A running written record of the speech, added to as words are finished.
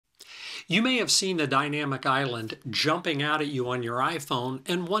You may have seen the dynamic island jumping out at you on your iPhone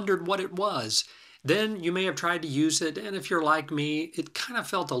and wondered what it was. Then you may have tried to use it, and if you're like me, it kind of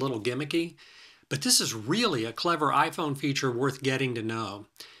felt a little gimmicky. But this is really a clever iPhone feature worth getting to know.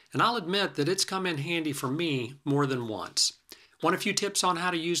 And I'll admit that it's come in handy for me more than once. Want a few tips on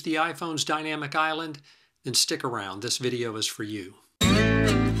how to use the iPhone's dynamic island? Then stick around, this video is for you.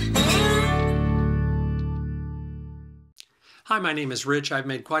 Hi, my name is Rich. I've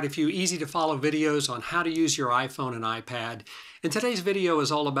made quite a few easy to follow videos on how to use your iPhone and iPad. And today's video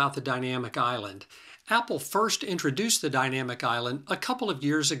is all about the dynamic island. Apple first introduced the dynamic island a couple of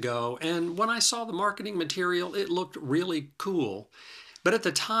years ago, and when I saw the marketing material, it looked really cool. But at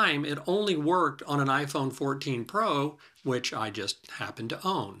the time, it only worked on an iPhone 14 Pro, which I just happened to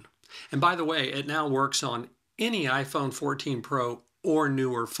own. And by the way, it now works on any iPhone 14 Pro or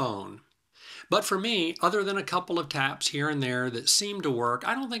newer phone. But for me, other than a couple of taps here and there that seemed to work,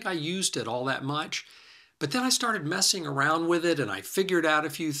 I don't think I used it all that much. But then I started messing around with it and I figured out a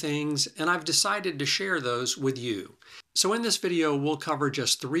few things, and I've decided to share those with you. So in this video, we'll cover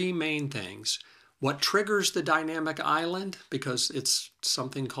just three main things. What triggers the dynamic island, because it's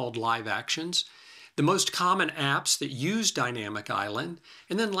something called live actions. The most common apps that use dynamic island.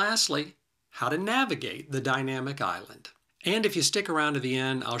 And then lastly, how to navigate the dynamic island. And if you stick around to the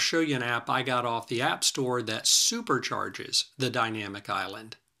end, I'll show you an app I got off the App Store that supercharges the dynamic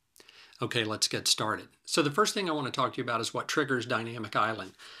island. Okay, let's get started. So the first thing I want to talk to you about is what triggers dynamic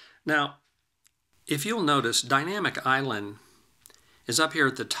island. Now, if you'll notice, dynamic island is up here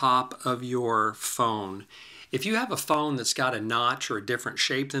at the top of your phone. If you have a phone that's got a notch or a different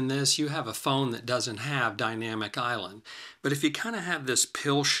shape than this, you have a phone that doesn't have dynamic island. But if you kind of have this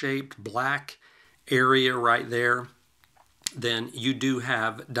pill-shaped black area right there, then you do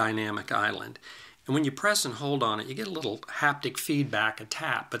have dynamic island. And when you press and hold on it, you get a little haptic feedback, a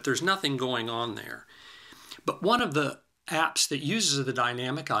tap, but there's nothing going on there. But one of the apps that uses the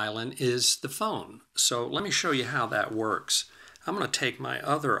dynamic island is the phone. So let me show you how that works. I'm going to take my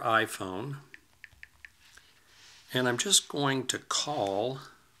other iPhone and I'm just going to call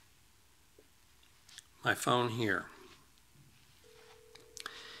my phone here.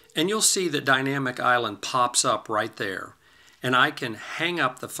 And you'll see that dynamic island pops up right there. And I can hang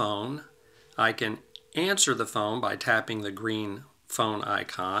up the phone, I can answer the phone by tapping the green phone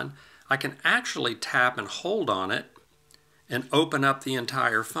icon, I can actually tap and hold on it and open up the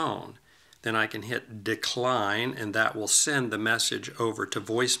entire phone. Then I can hit decline and that will send the message over to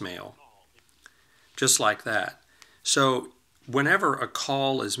voicemail, just like that. So whenever a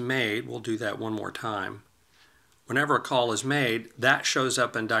call is made, we'll do that one more time. Whenever a call is made, that shows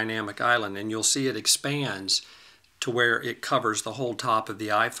up in dynamic island and you'll see it expands to where it covers the whole top of the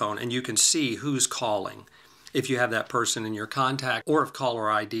iPhone, and you can see who's calling if you have that person in your contact or if caller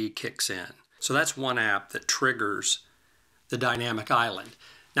ID kicks in. So that's one app that triggers the dynamic island.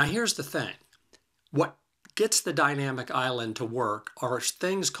 Now here's the thing. What gets the dynamic island to work are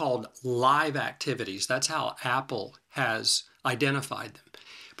things called live activities. That's how Apple has identified them.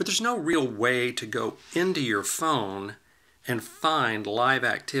 But there's no real way to go into your phone and find live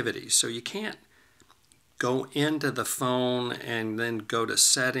activities. So you can't go into the phone and then go to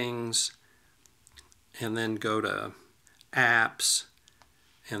settings and then go to apps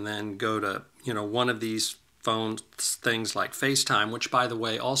and then go to, one of these phone things like FaceTime, which by the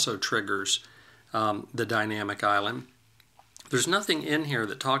way also triggers the dynamic island. There's nothing in here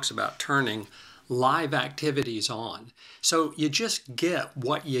that talks about turning live activities on. So you just get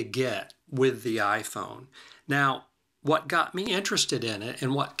what you get with the iPhone. Now, what got me interested in it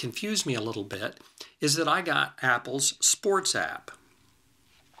and what confused me a little bit is that I got Apple's Sports app.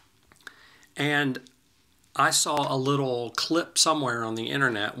 And I saw a little clip somewhere on the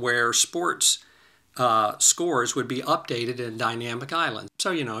internet where sports scores would be updated in dynamic island.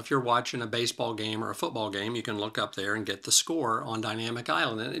 So, if you're watching a baseball game or a football game, you can look up there and get the score on dynamic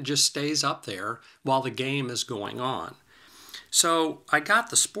island, and it just stays up there while the game is going on. So I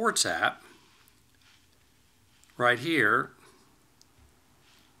got the Sports app right here,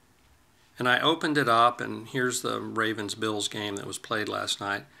 and I opened it up, and here's the Ravens-Bills game that was played last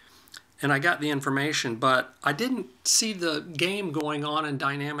night. And I got the information, but I didn't see the game going on in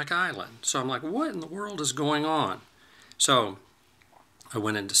dynamic island. So I'm like, what in the world is going on? So I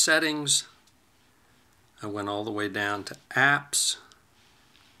went into settings. I went all the way down to apps.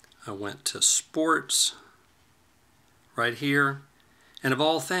 I went to sports right here. And of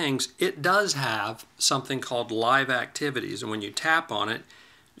all things, it does have something called live activities. And when you tap on it,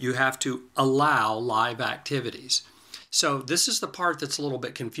 you have to allow live activities. So this is the part that's a little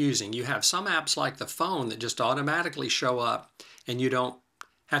bit confusing. You have some apps like the phone that just automatically show up and you don't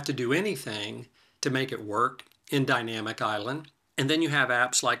have to do anything to make it work in Dynamic Island. And then you have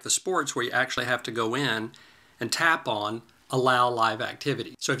apps like the sports where you actually have to go in and tap on Allow Live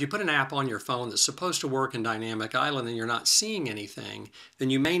Activity. So if you put an app on your phone that's supposed to work in Dynamic Island and you're not seeing anything, then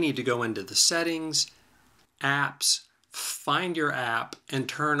you may need to go into the settings, apps, find your app, and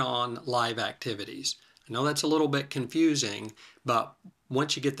turn on live activities. I know that's a little bit confusing, but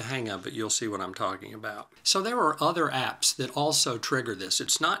once you get the hang of it, you'll see what I'm talking about. So there are other apps that also trigger this.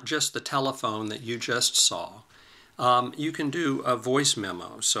 It's not just the telephone that you just saw. You can do a voice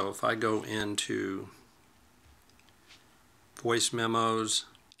memo. So if I go into voice memos,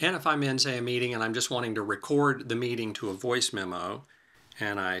 and if I'm in, say, a meeting and I'm just wanting to record the meeting to a voice memo,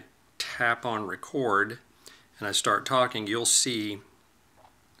 and I tap on record and I start talking, you'll see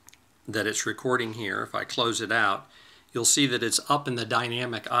that it's recording here. If I close it out, you'll see that it's up in the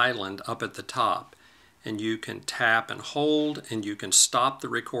Dynamic Island up at the top. And you can tap and hold, and you can stop the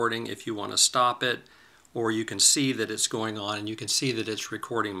recording if you want to stop it, or you can see that it's going on and you can see that it's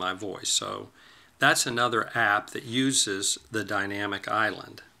recording my voice. So that's another app that uses the Dynamic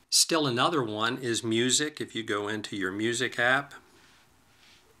Island. Still another one is music. If you go into your music app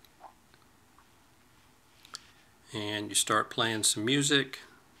and you start playing some music,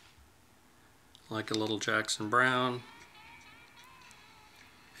 like a little Jackson Brown,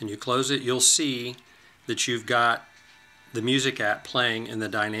 and you close it, you'll see that you've got the music app playing in the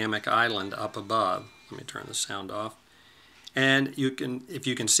Dynamic Island up above. Let me turn the sound off. And you can, if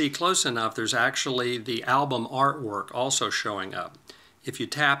you can see close enough, there's actually the album artwork also showing up. If you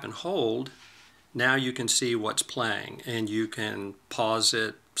tap and hold, now you can see what's playing, and you can pause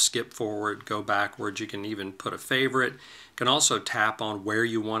it, skip forward, go backwards. You can even put a favorite. You can also tap on where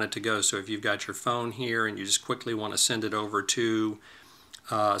you want it to go. So if you've got your phone here and you just quickly want to send it over to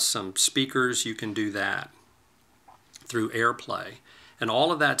some speakers, you can do that through AirPlay. And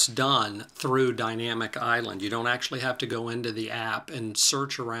all of that's done through Dynamic Island. You don't actually have to go into the app and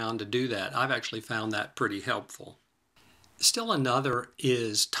search around to do that. I've actually found that pretty helpful. Still another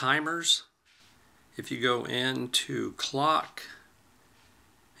is timers. If you go into clock,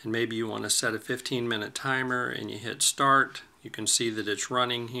 and maybe you want to set a 15-minute timer and you hit start, you can see that it's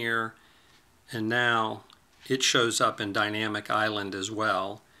running here. And now it shows up in Dynamic Island as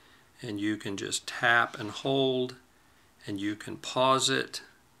well. And you can just tap and hold, and you can pause it,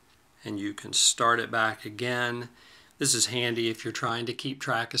 and you can start it back again. This is handy if you're trying to keep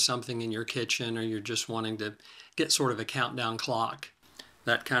track of something in your kitchen, or you're just wanting to get sort of a countdown clock,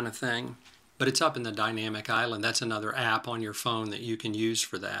 that kind of thing. But it's up in the Dynamic Island. That's another app on your phone that you can use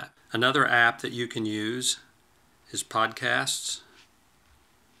for that. Another app that you can use is podcasts.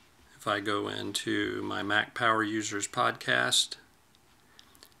 If I go into my Mac Power Users podcast,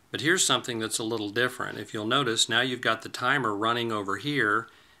 but here's something that's a little different. If you'll notice, now you've got the timer running over here,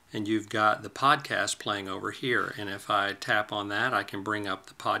 and you've got the podcast playing over here. And if I tap on that, I can bring up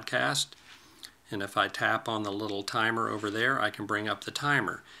the podcast. And if I tap on the little timer over there, I can bring up the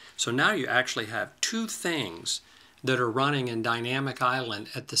timer. So now you actually have two things that are running in Dynamic Island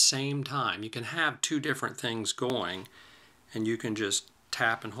at the same time. You can have two different things going, and you can just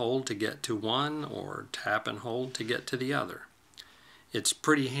tap and hold to get to one, or tap and hold to get to the other. It's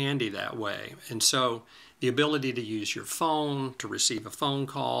pretty handy that way. And so the ability to use your phone to receive a phone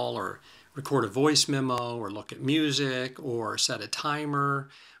call, or record a voice memo, or look at music, or set a timer,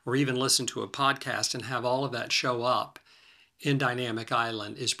 or even listen to a podcast and have all of that show up in Dynamic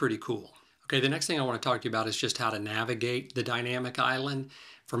Island is pretty cool. Okay, the next thing I want to talk to you about is just how to navigate the Dynamic Island.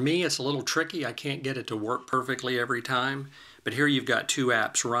 For me, it's a little tricky. I can't get it to work perfectly every time. But here you've got two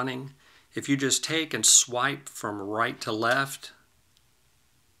apps running. If you just take and swipe from right to left,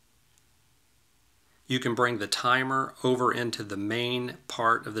 you can bring the timer over into the main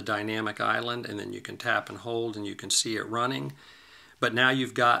part of the Dynamic Island, and then you can tap and hold and you can see it running. But now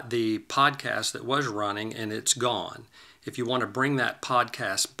you've got the podcast that was running and it's gone. If you want to bring that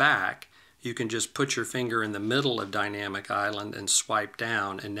podcast back, you can just put your finger in the middle of Dynamic Island and swipe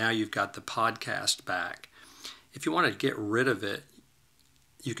down, and now you've got the podcast back. If you want to get rid of it,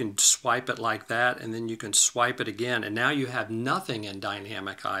 you can swipe it like that, and then you can swipe it again, and now you have nothing in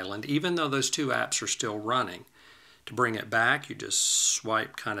Dynamic Island, even though those two apps are still running. To bring it back, you just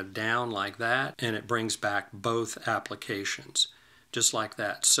swipe kind of down like that, and it brings back both applications, just like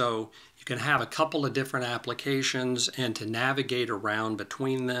that. So you can have a couple of different applications, and to navigate around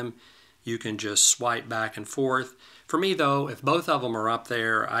between them, you can just swipe back and forth. For me, though, if both of them are up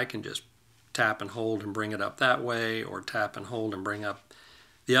there, I can just tap and hold and bring it up that way, or tap and hold and bring up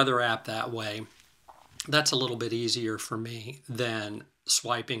the other app that way. That's a little bit easier for me than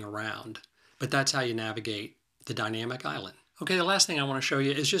swiping around. But that's how you navigate the Dynamic Island. Okay, the last thing I want to show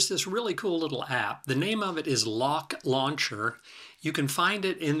you is just this really cool little app. The name of it is Lock Launcher. You can find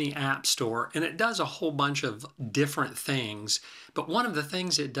it in the App Store, and it does a whole bunch of different things. But one of the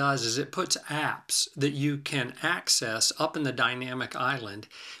things it does is it puts apps that you can access up in the dynamic island,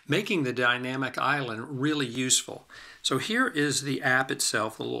 making the dynamic island really useful. So here is the app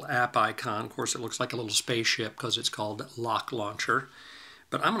itself, a little app icon. Of course, it looks like a little spaceship because it's called Lock Launcher.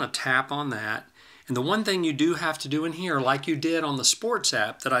 But I'm going to tap on that. And the one thing you do have to do in here, like you did on the sports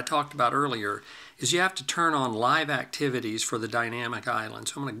app that I talked about earlier, is you have to turn on live activities for the dynamic island.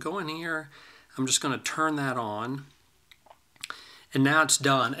 So I'm going to go in here. I'm just going to turn that on. And now it's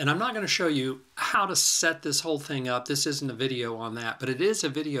done. And I'm not going to show you how to set this whole thing up. This isn't a video on that, but it is a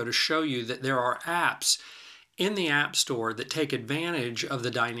video to show you that there are apps in the App Store that take advantage of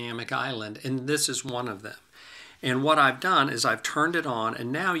the dynamic island, and this is one of them. And what I've done is I've turned it on,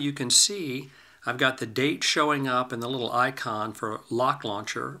 and now you can see I've got the date showing up and the little icon for Lock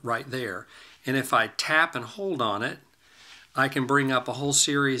Launcher right there. And if I tap and hold on it, I can bring up a whole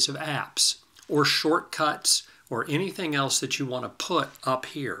series of apps or shortcuts or anything else that you want to put up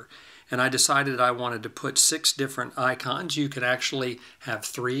here. And I decided I wanted to put 6 different icons. You could actually have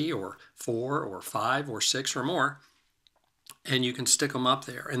 3 or 4 or 5 or 6 or more, and you can stick them up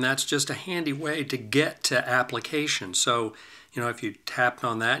there. And that's just a handy way to get to applications. So, you know, if you tapped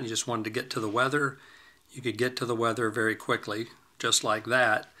on that and you just wanted to get to the weather, you could get to the weather very quickly, just like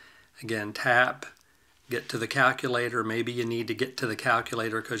that. Again, tap, get to the calculator. Maybe you need to get to the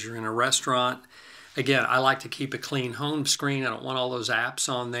calculator because you're in a restaurant. Again, I like to keep a clean home screen. I don't want all those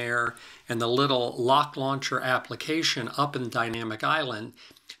apps on there. And the little Lock Launcher application up in Dynamic Island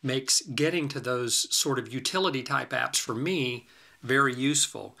makes getting to those sort of utility type apps for me very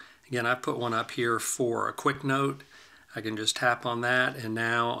useful. Again, I put one up here for a quick note. I can just tap on that, and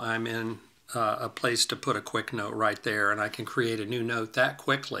now I'm in a place to put a quick note right there, and I can create a new note that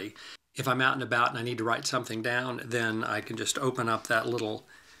quickly. If I'm out and about and I need to write something down, then I can just open up that little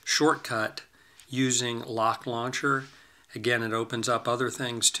shortcut using Lock Launcher. Again, it opens up other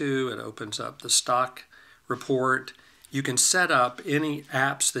things too. It opens up the stock report. You can set up any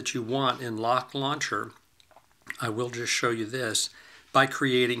apps that you want in Lock Launcher. I will just show you this by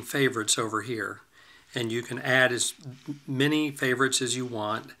creating favorites over here. And you can add as many favorites as you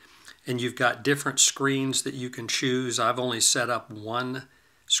want. And you've got different screens that you can choose. I've only set up one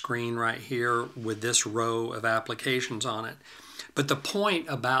screen right here with this row of applications on it. But the point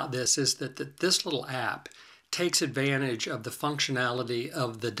about this is that this little app takes advantage of the functionality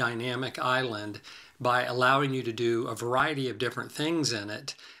of the dynamic island by allowing you to do a variety of different things in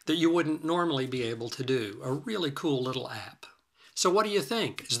it that you wouldn't normally be able to do. A really cool little app. So what do you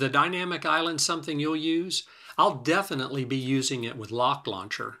think? Is the dynamic island something you'll use? I'll definitely be using it with Lock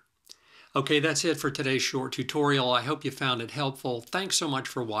Launcher. Okay, that's it for today's short tutorial. I hope you found it helpful. Thanks so much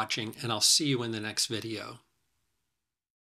for watching, and I'll see you in the next video.